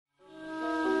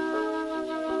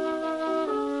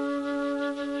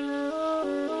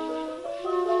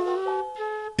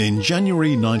In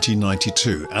January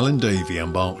 1992, Alan Davie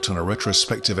embarked on a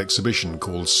retrospective exhibition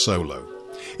called Solo.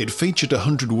 It featured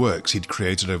 100 works he'd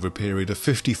created over a period of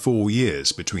 54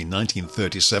 years between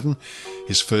 1937,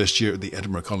 his first year at the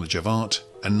Edinburgh College of Art,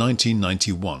 and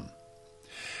 1991.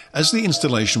 As the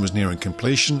installation was nearing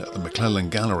completion at the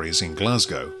McClellan Galleries in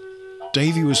Glasgow,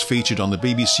 Davie was featured on the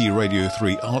BBC Radio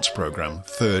 3 arts programme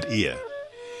Third Ear.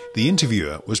 The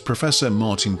interviewer was Professor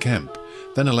Martin Kemp,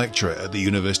 then a lecturer at the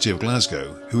University of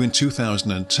Glasgow, who in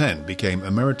 2010 became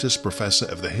Emeritus Professor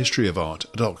of the History of Art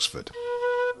at Oxford.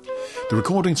 The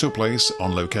recording took place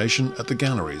on location at the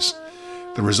galleries.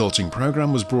 The resulting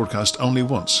programme was broadcast only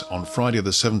once, on Friday the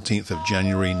 17th of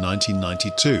January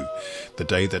 1992, the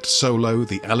day that Solo,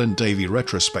 the Alan Davie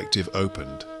retrospective,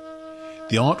 opened.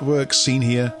 The artworks seen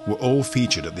here were all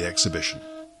featured at the exhibition.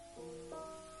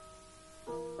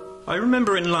 I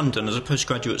remember in London as a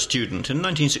postgraduate student in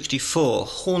 1964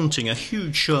 haunting a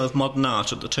huge show of modern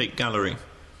art at the Tate Gallery.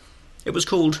 It was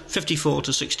called 54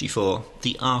 to 64,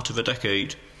 The Art of a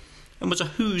Decade, and was a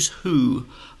who's who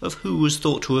of who was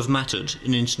thought to have mattered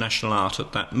in international art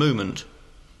at that moment.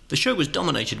 The show was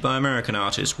dominated by American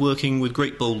artists working with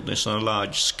great boldness on a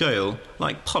large scale,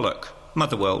 like Pollock,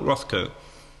 Motherwell, Rothko.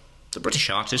 The British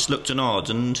artists looked an odd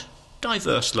and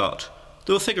diverse lot.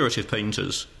 There were figurative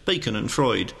painters, Bacon and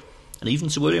Freud, and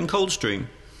even Sir William Coldstream.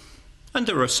 And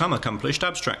there were some accomplished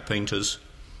abstract painters.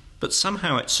 But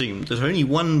somehow it seemed that only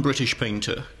one British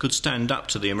painter could stand up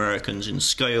to the Americans in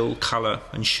scale, colour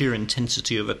and sheer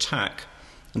intensity of attack,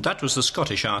 and that was the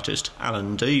Scottish artist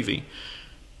Alan Davie.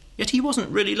 Yet he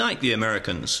wasn't really like the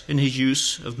Americans in his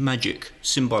use of magic,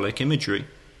 symbolic imagery.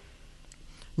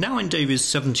 Now in Davie's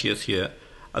 70th year,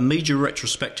 a major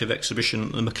retrospective exhibition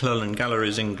at the McClellan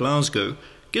Galleries in Glasgow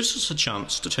gives us a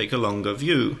chance to take a longer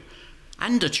view,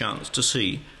 and a chance to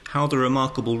see how the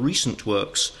remarkable recent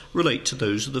works relate to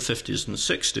those of the 50s and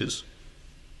 60s.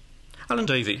 Alan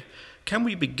Davie, can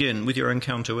we begin with your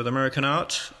encounter with American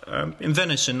art? In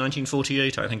Venice in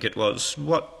 1948, I think it was.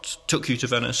 What took you to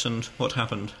Venice and what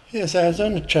happened? Yes, I was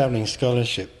on a travelling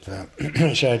scholarship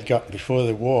which I had got before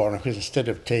the war, because instead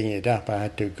of taking it up I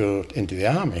had to go into the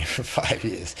army for 5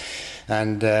 years.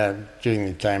 And during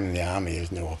the time in the army there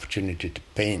was no opportunity to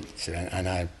paint, and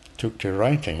I took to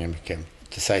writing and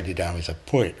decided I was a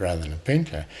poet rather than a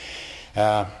painter.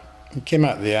 Came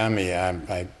out of the army,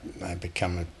 I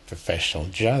became a professional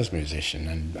jazz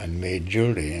musician and made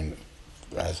jewellery and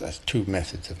as two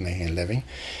methods of making a living.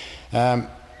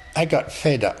 I got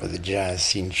fed up with the jazz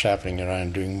scene, travelling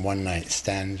around doing one-night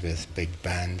stands with big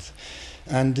bands,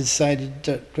 and decided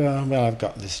that, well, I've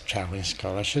got this travelling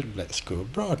scholarship, let's go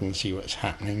abroad and see what's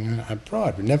happening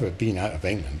abroad. We've never been out of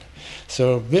England.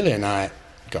 So Billy and I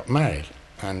got married,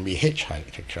 and we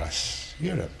hitchhiked across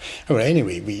Europe. Well,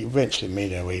 anyway, we eventually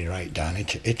made our way right down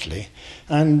into Italy,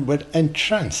 and were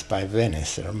entranced by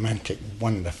Venice, a romantic,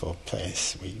 wonderful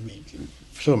place. We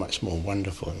so much more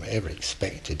wonderful than we ever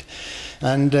expected.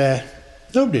 And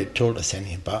nobody had told us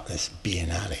anything about this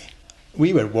Biennale.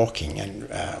 We were walking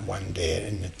one day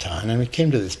in the town, and we came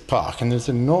to this park, and there's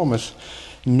an enormous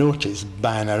notice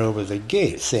banner over the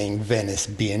gate saying Venice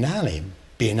Biennale,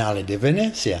 Biennale di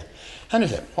Venezia. And I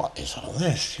said, what is all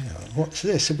this? You know, what's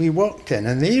this? So we walked in,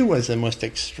 and there was the most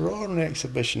extraordinary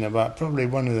exhibition of art, probably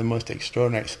one of the most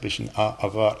extraordinary exhibitions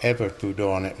of art ever put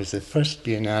on. It was the first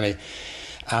Biennale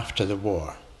after the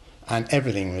war, and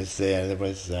everything was there. There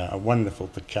was a wonderful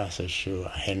Picasso show, a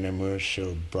Henry Moore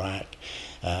show, Braque,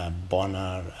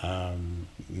 Bonnard,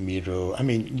 Miro, I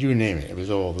mean, you name it, it was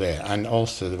all there. And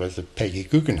also there was the Peggy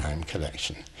Guggenheim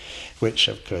collection, which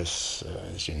of course,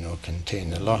 as you know,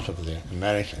 contained a lot of the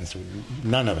Americans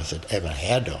none of us had ever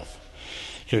heard of,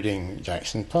 including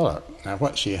Jackson Pollock. Now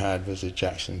what she had was a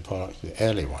Jackson Pollock, the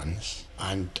early ones,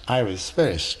 and I was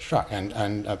very struck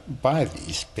and by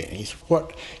these paintings.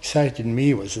 What excited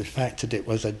me was the fact that it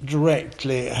was had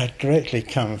directly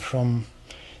come from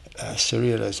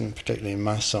surrealism, particularly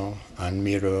Masson and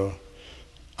Miro,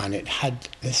 and it had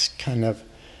this kind of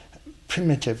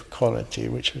primitive quality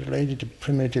which related to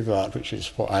primitive art, which is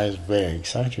what I was very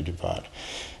excited about.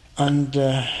 And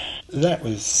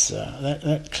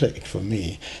that clicked for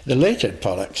me. The later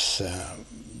Pollocks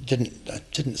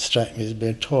didn't strike me as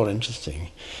being at all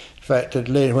interesting. In fact,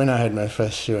 later, when I had my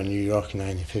first show in New York in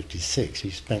 1956,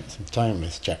 we spent some time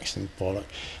with Jackson Pollock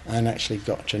and actually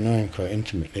got to know him quite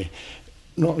intimately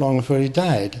not long before he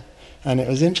died. And it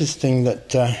was interesting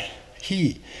that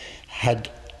he had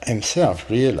himself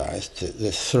realised that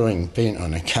this throwing paint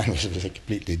on a canvas was a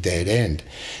completely dead end.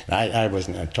 I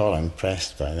wasn't at all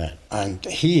impressed by that. And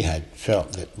he had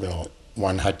felt that, well,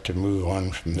 one had to move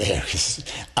on from there because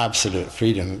absolute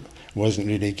freedom wasn't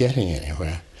really getting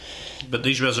anywhere. But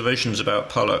these reservations about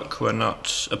Pollock were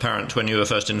not apparent when you were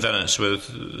first in Venice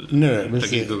with No, it was,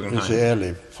 Peggy it Guggenheim. was the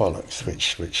early Pollocks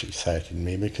which excited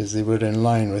me, because they were in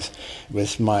line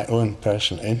with my own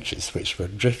personal interests, which were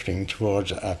drifting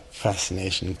towards a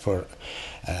fascination for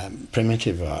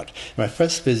primitive art. My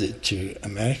first visit to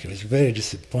America was very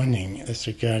disappointing as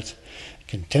regards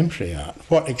contemporary art.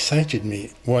 What excited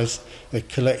me was the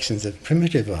collections of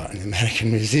primitive art in the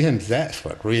American museums. That's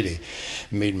what really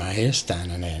made my hair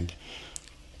stand on end.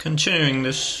 Continuing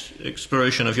this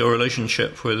exploration of your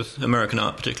relationship with American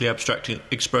art, particularly abstract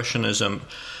expressionism,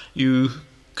 you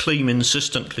claim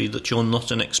insistently that you're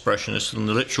not an expressionist in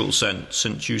the literal sense,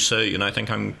 since you say, and I think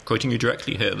I'm quoting you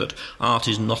directly here, that art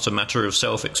is not a matter of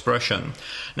self-expression.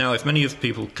 Now, if many of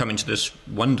people coming to this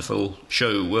wonderful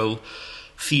show will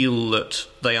feel that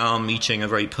they are meeting a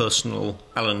very personal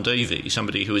Alan Davie,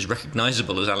 somebody who is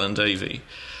recognisable as Alan Davie,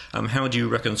 how do you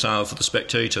reconcile for the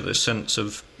spectator this sense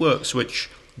of works which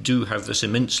do have this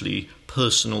immensely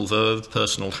personal verve,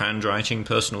 personal handwriting,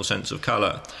 personal sense of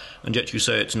colour, and yet you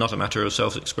say it's not a matter of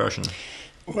self-expression?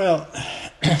 Well,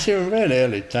 through very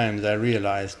early times I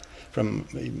realised, from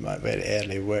my very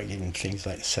early work in things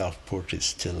like self-portraits,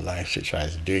 still lifes, which I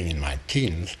was doing in my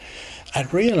teens, I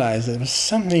realised there was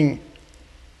something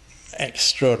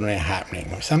extraordinary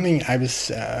happening. Something I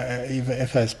was,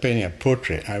 if I was painting a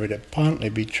portrait, I would apparently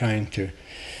be trying to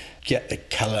get the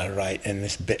colour right in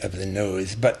this bit of the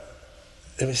nose, but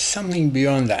there was something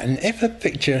beyond that. And if a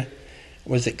picture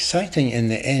was exciting in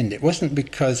the end, it wasn't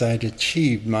because I'd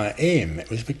achieved my aim, it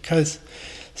was because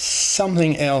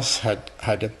something else had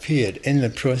appeared in the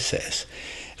process,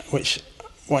 which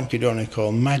one could only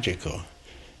call magical.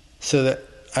 So that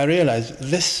I realised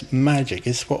this magic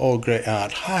is what all great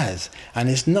art has, and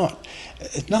it's nothing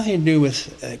to do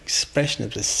with expression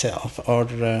of the self or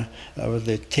the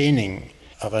attaining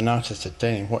of an artist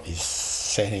attaining what he's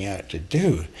setting out to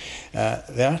do.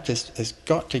 The artist has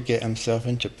got to get himself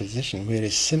into a position where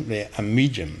he's simply a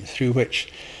medium through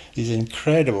which these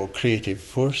incredible creative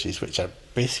forces, which are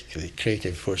basically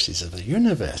creative forces of the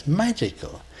universe,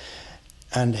 magical,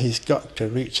 and he's got to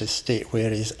reach a state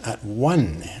where he's at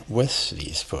one with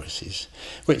these forces,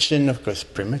 which in, of course,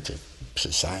 primitive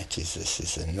societies, this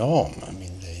is the norm. I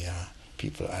mean,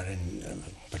 people are in,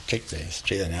 particularly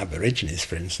Australian Aborigines,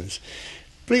 for instance,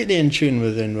 completely in tune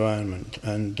with the environment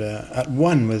and at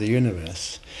one with the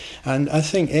universe. And I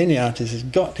think any artist has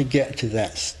got to get to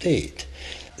that state,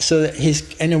 so that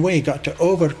he's, in a way, got to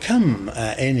overcome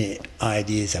any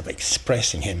ideas of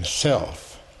expressing himself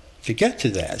to get to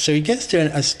that. So he gets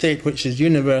to a state which is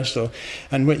universal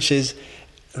and which is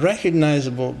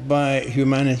recognisable by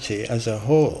humanity as a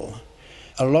whole.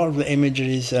 A lot of the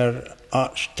imageries are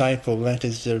archetypal, that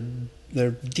is,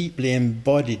 they're deeply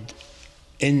embodied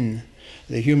in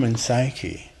the human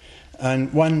psyche.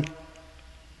 And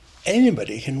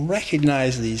anybody can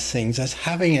recognise these things as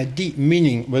having a deep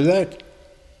meaning without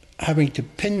having to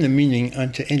pin the meaning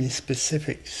onto any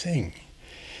specific thing.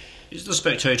 Is the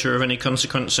spectator of any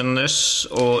consequence in this,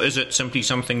 or is it simply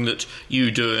something that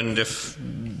you do, and if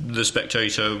the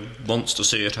spectator wants to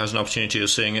see it, has an opportunity of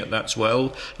seeing it, that's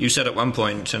well? You said at one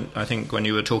point, and I think when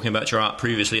you were talking about your art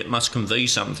previously, it must convey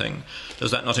something.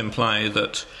 Does that not imply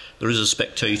that there is a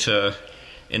spectator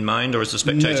in mind, or is the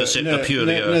spectator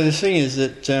purely... No, the thing is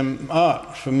that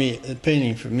art for me,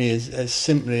 painting for me, is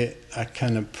simply a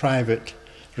kind of private,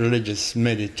 religious,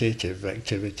 meditative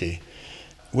activity,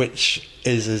 which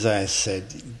is, as I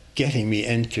said, getting me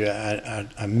into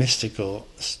a mystical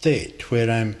state where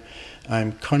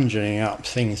I'm conjuring up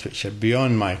things which are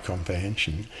beyond my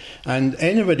comprehension. And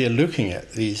anybody looking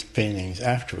at these paintings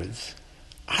afterwards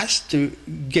has to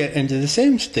get into the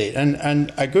same state.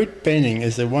 And a good painting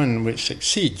is the one which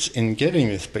succeeds in getting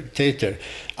the spectator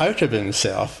out of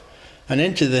himself and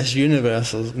into this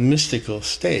universal mystical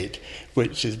state,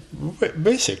 which is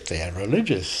basically a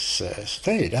religious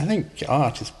state. I think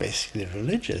art is basically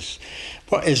religious.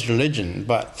 What is religion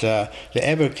but the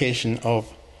evocation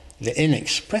of the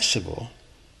inexpressible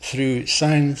through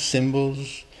signs,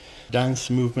 symbols, dance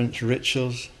movements,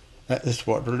 rituals? That is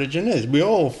what religion is. We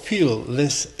all feel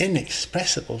this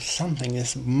inexpressible something,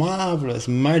 this marvellous,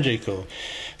 magical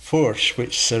force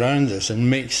which surrounds us and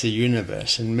makes the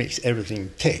universe and makes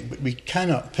everything tick, but we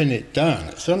cannot pin it down.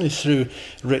 It's only through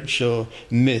ritual,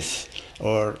 myth,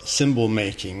 or symbol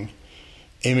making,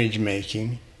 image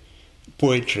making,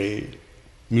 poetry,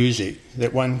 music,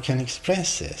 that one can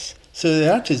express this. So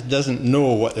the artist doesn't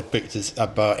know what the picture's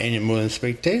about any more than the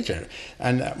spectator.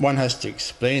 And one has to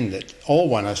explain that all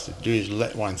one has to do is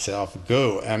let oneself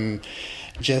go and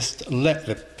just let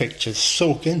the pictures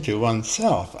soak into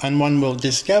oneself. And one will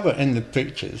discover in the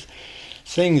pictures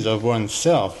things of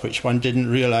oneself which one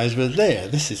didn't realise were there.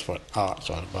 This is what art's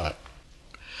all about.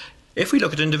 If we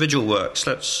look at individual works,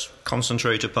 let's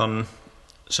concentrate upon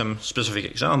some specific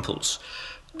examples.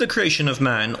 The Creation of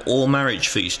Man or Marriage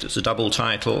Feast, it's a double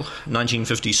title,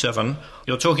 1957.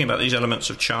 You're talking about these elements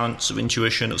of chance, of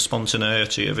intuition, of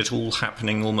spontaneity, of it all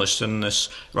happening almost in this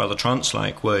rather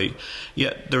trance-like way.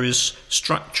 Yet there is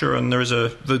structure and there is a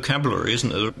vocabulary,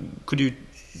 isn't there? Could you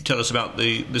tell us about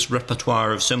this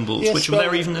repertoire of symbols, yes, which were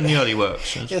there even in the early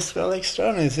works? Yes, well, the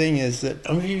extraordinary thing is that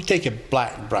if you take a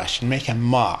black brush and make a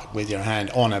mark with your hand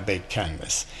on a big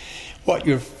canvas, what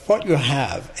you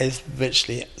have is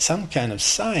virtually some kind of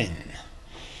sign.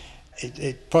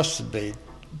 It possibly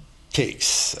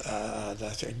takes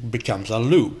that it becomes a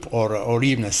loop or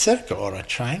even a circle or a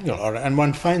triangle, and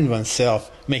one finds oneself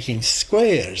making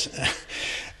squares,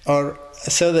 or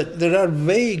so that there are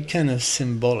vague kind of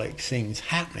symbolic things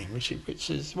happening,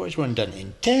 which one doesn't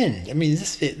intend. I mean,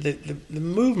 the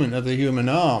movement of the human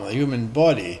arm, the human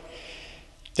body,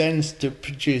 tends to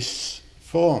produce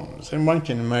forms, and one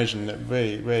can imagine that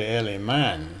very, very early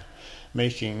man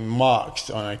making marks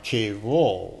on a cave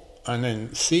wall and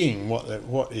then seeing what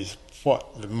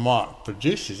the mark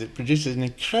produces. It produces an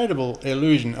incredible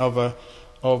illusion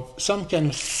of some kind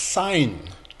of sign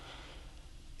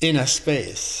in a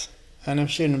space. And I'm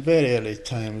sure in very early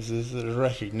times there's a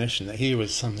recognition that here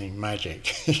was something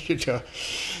magic, you know.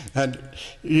 And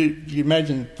you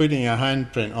imagine putting a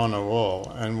handprint on a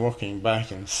wall and walking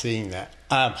back and seeing that,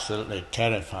 absolutely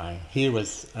terrifying. Here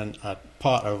was a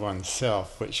part of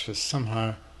oneself which was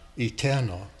somehow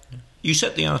eternal. You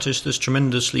set the artist this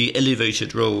tremendously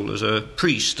elevated role as a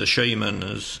priest, a shaman,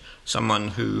 as someone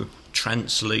who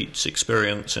translates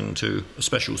experience into a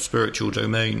special spiritual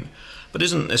domain. But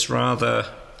isn't this rather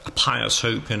a pious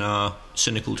hope in our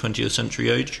cynical 20th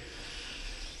century age?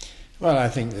 Well, I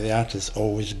think the artist's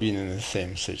always been in the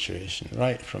same situation,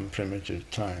 right from primitive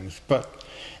times. But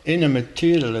in a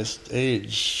materialist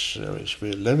age, which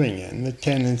we're living in, the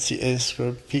tendency is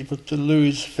for people to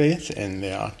lose faith in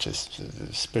the artist,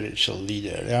 the spiritual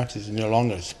leader. The artist is no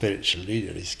longer a spiritual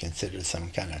leader, he's considered some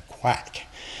kind of quack,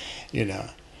 you know.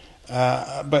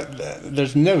 But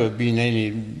there's never been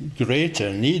any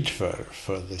greater need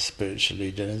for the spiritual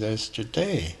leader than there is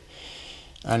today.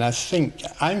 And I think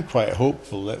I'm quite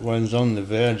hopeful that one's on the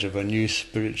verge of a new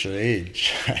spiritual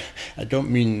age. I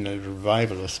don't mean a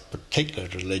revival of particular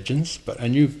religions, but a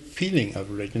new feeling of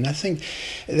religion. I think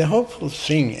the hopeful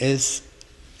thing is,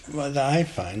 what I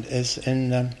find, is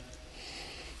in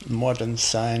modern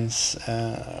science,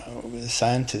 the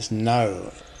scientist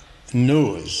now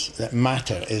knows that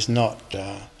matter is not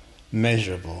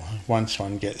measurable. Once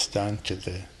one gets down to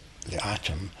the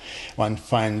atom, one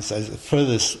finds as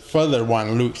further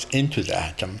one looks into the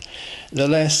atom, the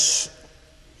less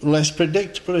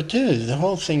predictable it is. The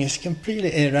whole thing is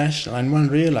completely irrational, and one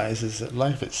realizes that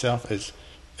life itself is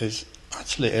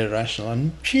utterly irrational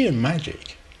and pure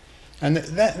magic. And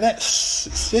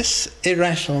that's this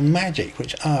irrational magic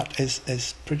which art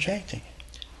is projecting.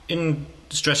 In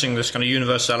stressing this kind of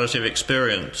universality of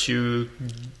experience, you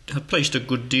have placed a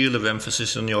good deal of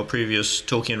emphasis in your previous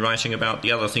talking and writing about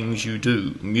the other things you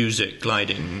do, music,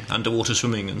 gliding, underwater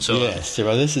swimming and so on. Yes,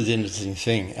 well, this is the interesting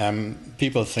thing.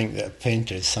 People think that a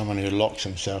painter is someone who locks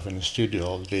himself in the studio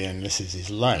all day and this is his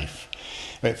life.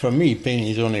 But for me, painting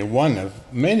is only one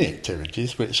of many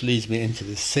activities which leads me into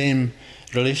the same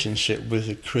relationship with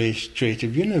the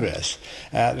creative universe.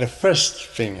 The first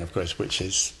thing, of course, which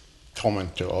is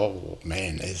common to all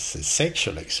men, is the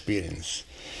sexual experience.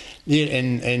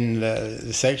 In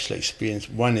the sexual experience,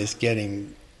 one is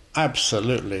getting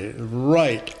absolutely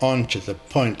right onto the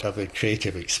point of the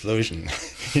creative explosion,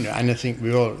 you know. And I think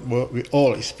we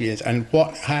all experience. And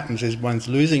what happens is one's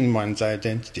losing one's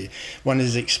identity. One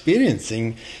is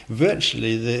experiencing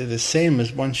virtually the same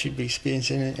as one should be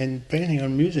experiencing in painting or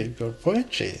music or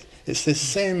poetry. It's the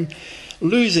same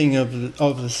losing of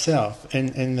the self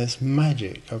in this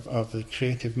magic of the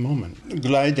creative moment.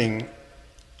 Gliding,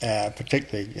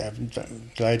 particularly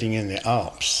gliding in the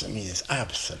Alps, I mean, it's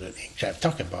absolutely incredible.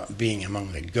 Talk about being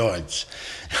among the gods.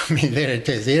 I mean, there it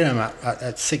is. Here I'm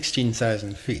at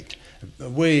 16,000 feet,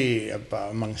 way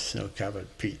above amongst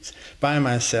snow-covered peaks, by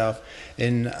myself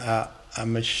in a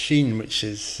machine which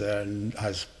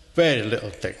has very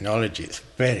little technology. It's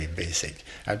very basic.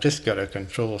 I've just got a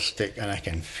control stick and I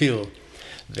can feel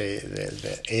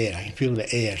the air. I can feel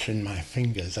the air in my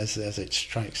fingers as it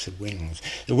strikes the wings.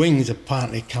 The wings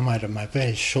apparently come out of my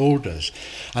very shoulders,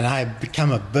 and I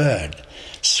become a bird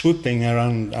swooping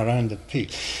around the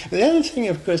peak. The other thing,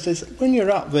 of course, is when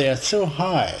you're up there so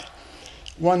high,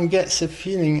 one gets a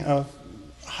feeling of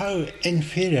how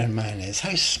inferior man is,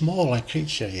 how small a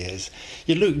creature he is.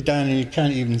 You look down and you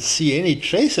can't even see any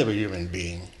trace of a human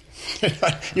being.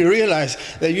 You realise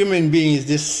that a human being is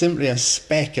just simply a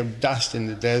speck of dust in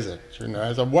the desert. You know,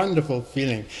 it's a wonderful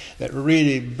feeling that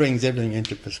really brings everything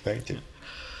into perspective.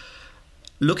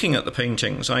 Looking at the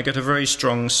paintings, I get a very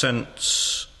strong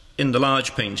sense in the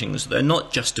large paintings they're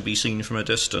not just to be seen from a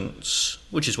distance,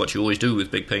 which is what you always do with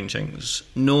big paintings,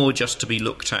 nor just to be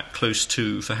looked at close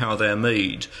to for how they're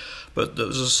made. But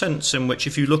there's a sense in which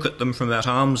if you look at them from about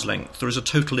arm's length, there is a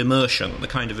total immersion, the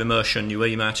kind of immersion you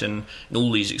aim at in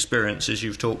all these experiences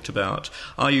you've talked about.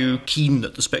 Are you keen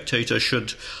that the spectator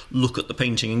should look at the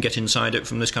painting and get inside it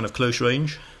from this kind of close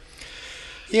range?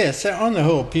 Yes, on the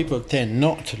whole, people tend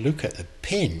not to look at the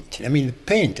paint. I mean, the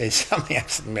paint is something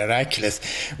absolutely miraculous.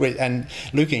 And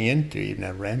looking into even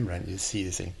a Rembrandt, you see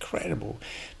these incredible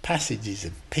passages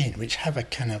of paint which have a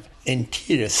kind of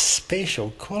interior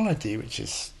spatial quality which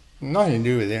is nothing to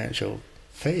do with the actual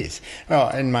face. Well,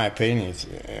 in my paintings,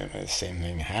 the same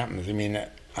thing happens. I mean,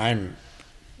 I'm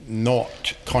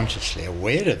not consciously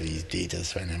aware of these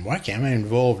details when I'm working. I'm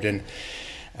involved in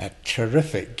a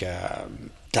terrific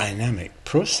dynamic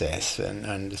process,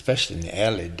 and especially in the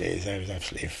early days, I was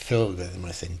absolutely filled with the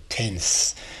most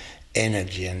intense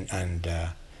energy and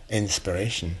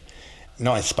inspiration.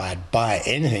 Not inspired by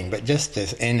anything, but just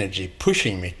this energy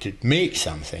pushing me to make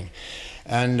something.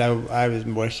 And I was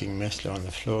working mostly on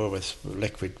the floor with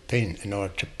liquid paint in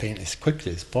order to paint as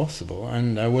quickly as possible.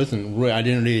 And I didn't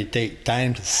really take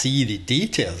time to see the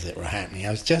details that were happening.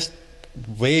 I was just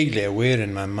vaguely aware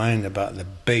in my mind about the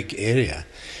big area.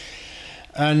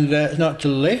 And not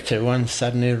till later one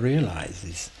suddenly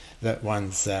realises that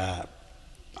one's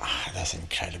that's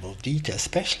incredible detail,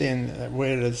 especially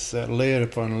where there's layer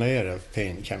upon layer of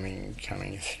paint coming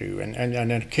through. And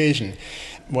on occasion,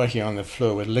 working on the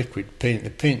floor with liquid paint, the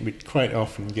paint would quite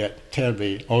often get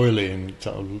terribly oily and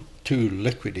sort of too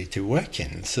liquidy to work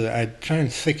in. So I'd try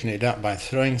and thicken it up by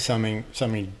throwing something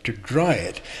to dry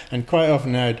it. And quite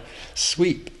often I'd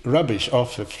sweep rubbish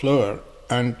off the floor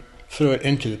and throw it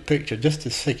into the picture just to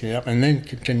thicken it up and then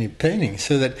continue painting,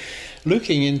 so that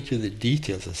looking into the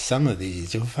details of some of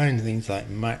these, you'll find things like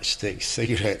matchsticks,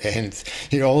 cigarette ends,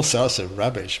 all sorts of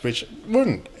rubbish, which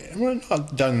were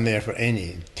not done there for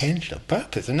any intentional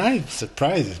purpose. And it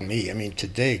surprises me. I mean,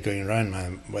 today, going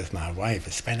around with my wife,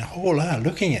 I spent a whole hour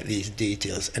looking at these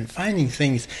details and finding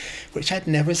things which I'd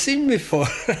never seen before,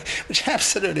 which is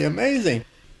absolutely amazing.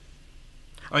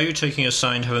 Are you taking a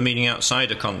sign to have a meaning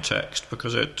outside a context?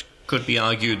 Because it could be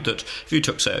argued that if you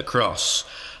took, say, a cross,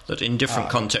 that in different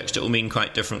contexts it will mean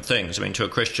quite different things. I mean, to a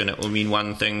Christian it will mean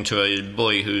one thing, to a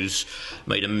boy who's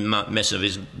made a mess of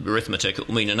his arithmetic it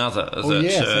will mean another.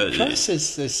 The cross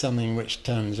is something which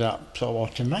turns up sort of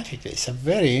automatically. It's a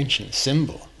very ancient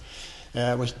symbol.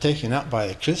 It was taken up by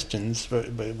the Christians,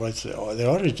 but the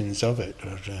origins of it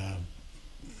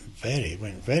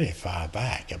went very far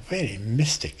back. A very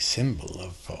mystic symbol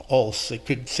of it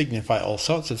could signify all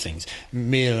sorts of things,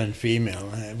 male and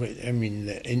female. I mean,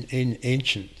 in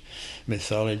ancient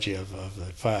mythology of the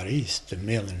Far East, the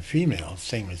male and female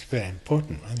thing was very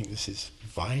important. I think this is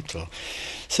vital,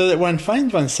 so that one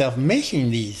finds oneself making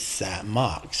these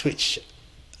marks, which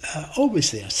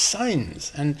obviously are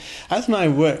signs. And as my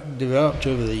work developed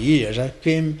over the years, I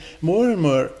became more and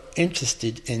more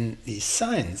interested in these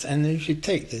signs. And if you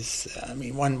take this, I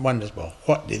mean, one wonders, well,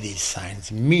 what do these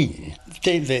signs mean?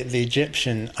 Take the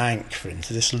Egyptian Ankh, for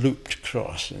instance, this looped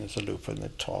cross, and there's a loop on the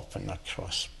top and a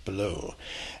cross below.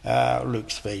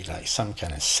 Looks very like some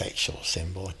kind of sexual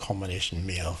symbol, a combination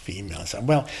male-female.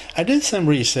 Well, I did some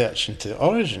research into the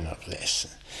origin of this,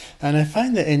 and I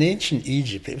find that in ancient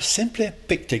Egypt it was simply a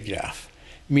pictograph,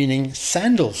 meaning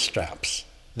sandal straps.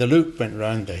 The loop went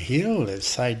round the heel, the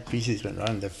side pieces went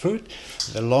round the foot,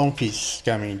 the long piece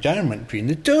coming down went between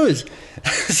the toes.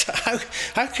 So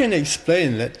how can I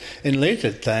explain that in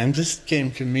later times this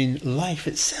came to mean life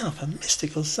itself, a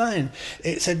mystical sign?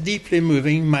 It's a deeply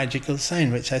moving, magical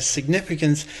sign which has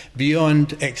significance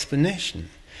beyond explanation.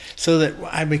 So that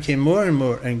I became more and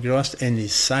more engrossed in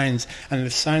these signs, and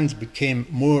the signs became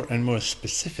more and more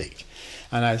specific.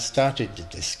 And I started to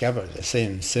discover the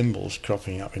same symbols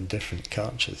cropping up in different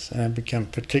cultures. And I became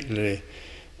particularly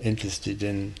interested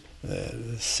in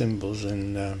the symbols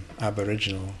in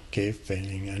Aboriginal cave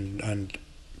painting and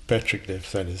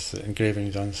petroglyphs, that is,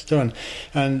 engravings on stone.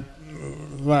 And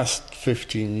the last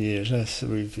 15 years,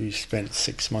 we've spent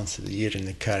 6 months of the year in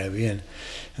the Caribbean.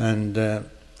 And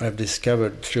I've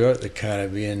discovered throughout the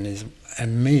Caribbean these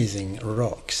amazing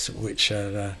rocks which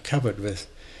are covered with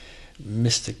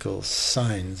mystical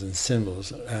signs and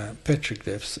symbols,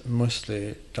 petroglyphs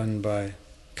mostly done by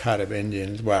Carib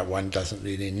Indians. Well, one doesn't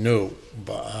really know,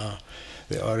 but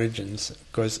the origins,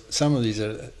 because some of these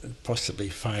are possibly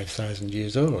 5,000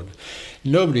 years old.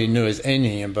 Nobody knows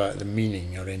anything about the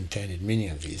meaning or intended meaning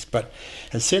of these, but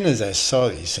as soon as I saw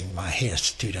these things, my hair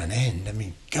stood on end. I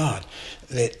mean, God,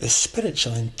 the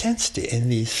spiritual intensity in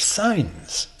these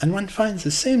signs, and one finds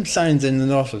the same signs in the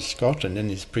north of Scotland in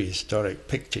these prehistoric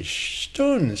Pictish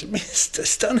stones. I mean, it's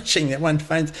astonishing that one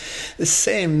finds the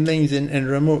same things in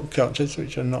remote cultures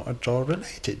which are not at all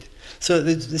related. So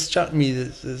it struck me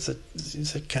that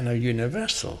it's a kind of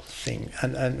universal thing.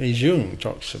 And Jung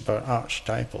talks about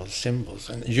archetypal symbols.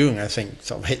 And Jung, I think,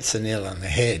 sort of hits the nail on the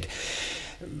head.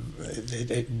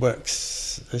 It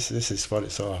works. This is what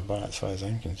it's all about, as far as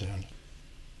I'm concerned.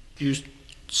 You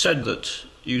said that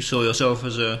you saw yourself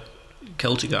as a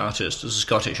Celtic artist, as a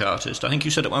Scottish artist. I think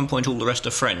you said at one point all the rest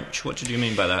are French. What did you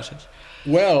mean by that?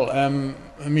 Well,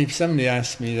 I mean, somebody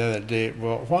asked me the other day,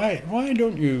 well, why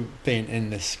don't you paint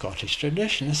in the Scottish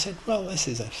tradition? I said, well, this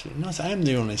is absolutely not. I'm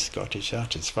the only Scottish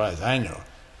artist, as far as I know,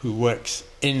 who works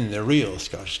in the real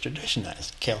Scottish tradition, that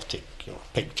is Celtic or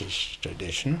Pictish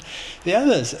tradition. The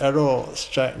others are all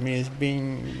strike me as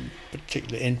being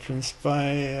particularly influenced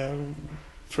by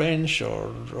French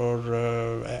or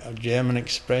German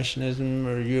expressionism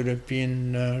or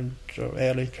European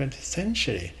early 20th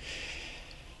century.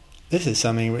 This is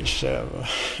something which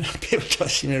people don't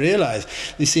seem to realise.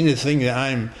 They seem to think that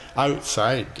I'm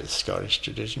outside the Scottish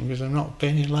tradition because I'm not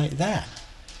painting like that.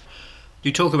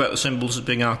 You talk about the symbols as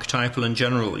being archetypal in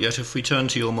general, yet if we turn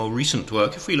to your more recent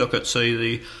work, if we look at, say,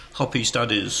 the Hopi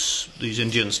studies, these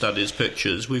Indian studies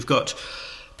pictures, we've got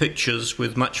pictures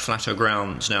with much flatter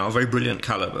grounds now, a very brilliant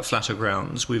colour, but flatter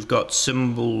grounds. We've got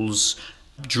symbols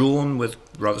drawn with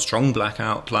rather strong black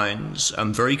outlines,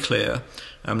 very clear,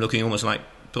 looking almost like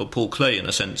Paul Klee in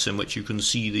a sense, in which you can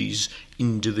see these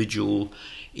individual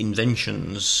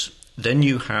inventions. Then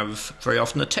you have very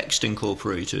often a text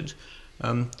incorporated.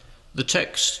 The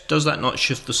text, does that not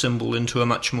shift the symbol into a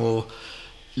much more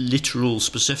literal,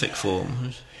 specific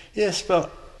form? Yes,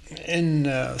 but in,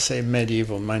 say,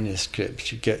 medieval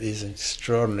manuscripts, you get these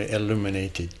extraordinary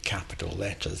illuminated capital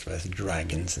letters with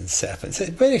dragons and serpents. It's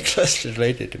very closely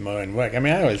related to my own work. I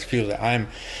mean, I always feel that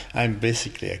I'm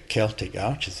basically a Celtic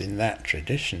artist in that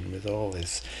tradition, with all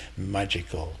these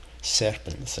magical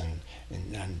serpents and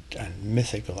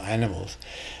mythical animals.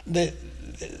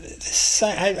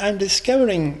 I'm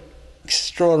discovering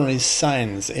extraordinary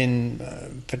signs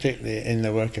particularly in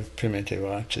the work of primitive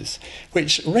artists,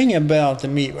 which ring a bell to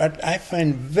me. I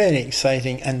find very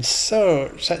exciting and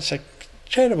such a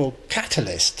terrible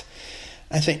catalyst.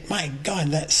 I think, my God,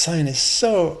 that sign is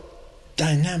so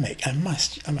dynamic. I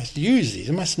must use these.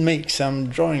 I must make some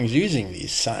drawings using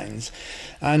these signs.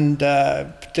 And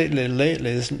particularly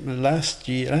lately, this last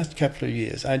couple of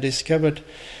years, I discovered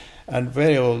a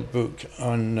very old book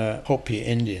on Hopi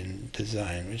Indian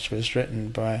design, which was written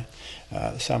by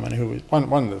someone who was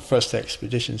one of the first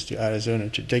expeditions to Arizona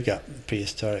to dig up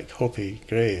prehistoric Hopi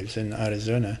graves in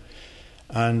Arizona.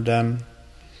 And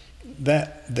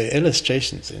the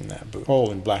illustrations in that book,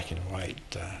 all in black and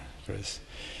white,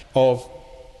 of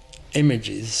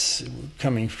images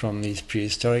coming from these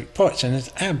prehistoric pots, and it's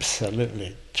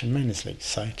absolutely tremendously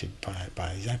excited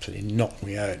by these, absolutely knocked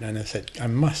me out. And I said, I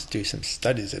must do some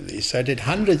studies of these. So I did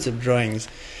hundreds of drawings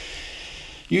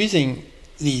using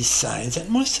these signs, and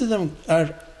most of them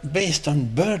are based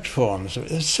on bird forms.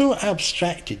 They're so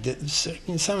abstracted that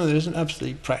in some of them there isn't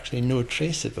absolutely practically no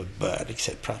trace of a bird,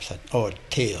 except perhaps an odd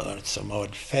tail or some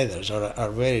odd feathers or a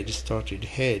very distorted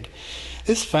head.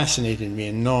 This fascinated me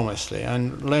enormously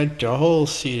and led to a whole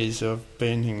series of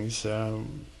paintings,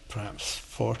 perhaps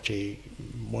 40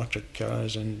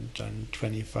 watercolours and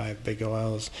 25 big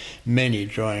oils, many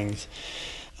drawings.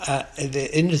 The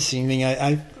interesting thing,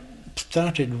 I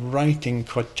started writing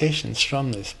quotations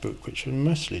from this book, which were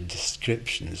mostly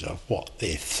descriptions of what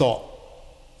they thought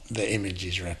the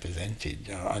images represented,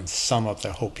 and some of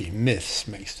the Hopi myths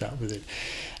mixed up with it.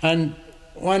 And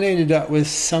one ended up with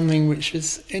something which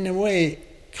was, in a way,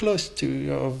 close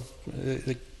to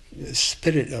the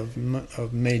spirit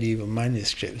of medieval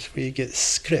manuscripts, where you get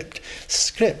script.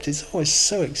 Script is always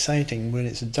so exciting when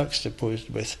it's juxtaposed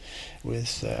with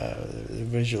the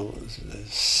visual,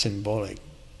 symbolic,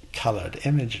 coloured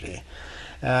imagery.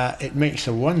 It makes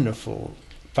a wonderful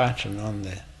pattern on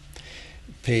the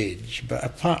page, but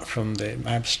apart from the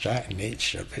abstract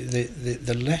nature,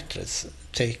 the letters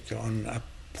take on a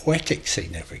poetic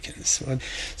significance.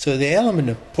 So the element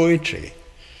of poetry,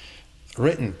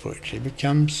 written poetry,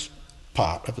 becomes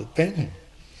part of the painting.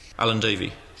 Alan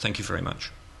Davie, thank you very much.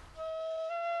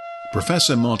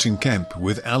 Professor Martin Kemp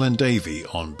with Alan Davie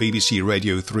on BBC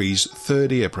Radio 3's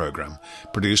Third Ear programme,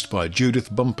 produced by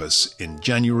Judith Bumpus in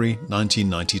January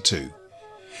 1992.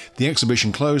 The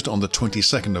exhibition closed on the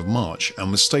 22nd of March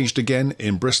and was staged again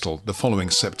in Bristol the following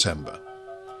September.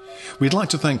 We'd like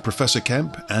to thank Professor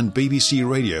Kemp and BBC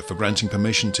Radio for granting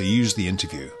permission to use the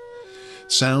interview.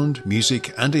 Sound,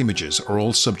 music and images are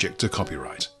all subject to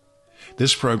copyright.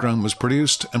 This programme was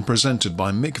produced and presented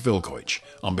by Mik Wilkojc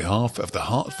on behalf of the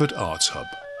Hertford Arts Hub.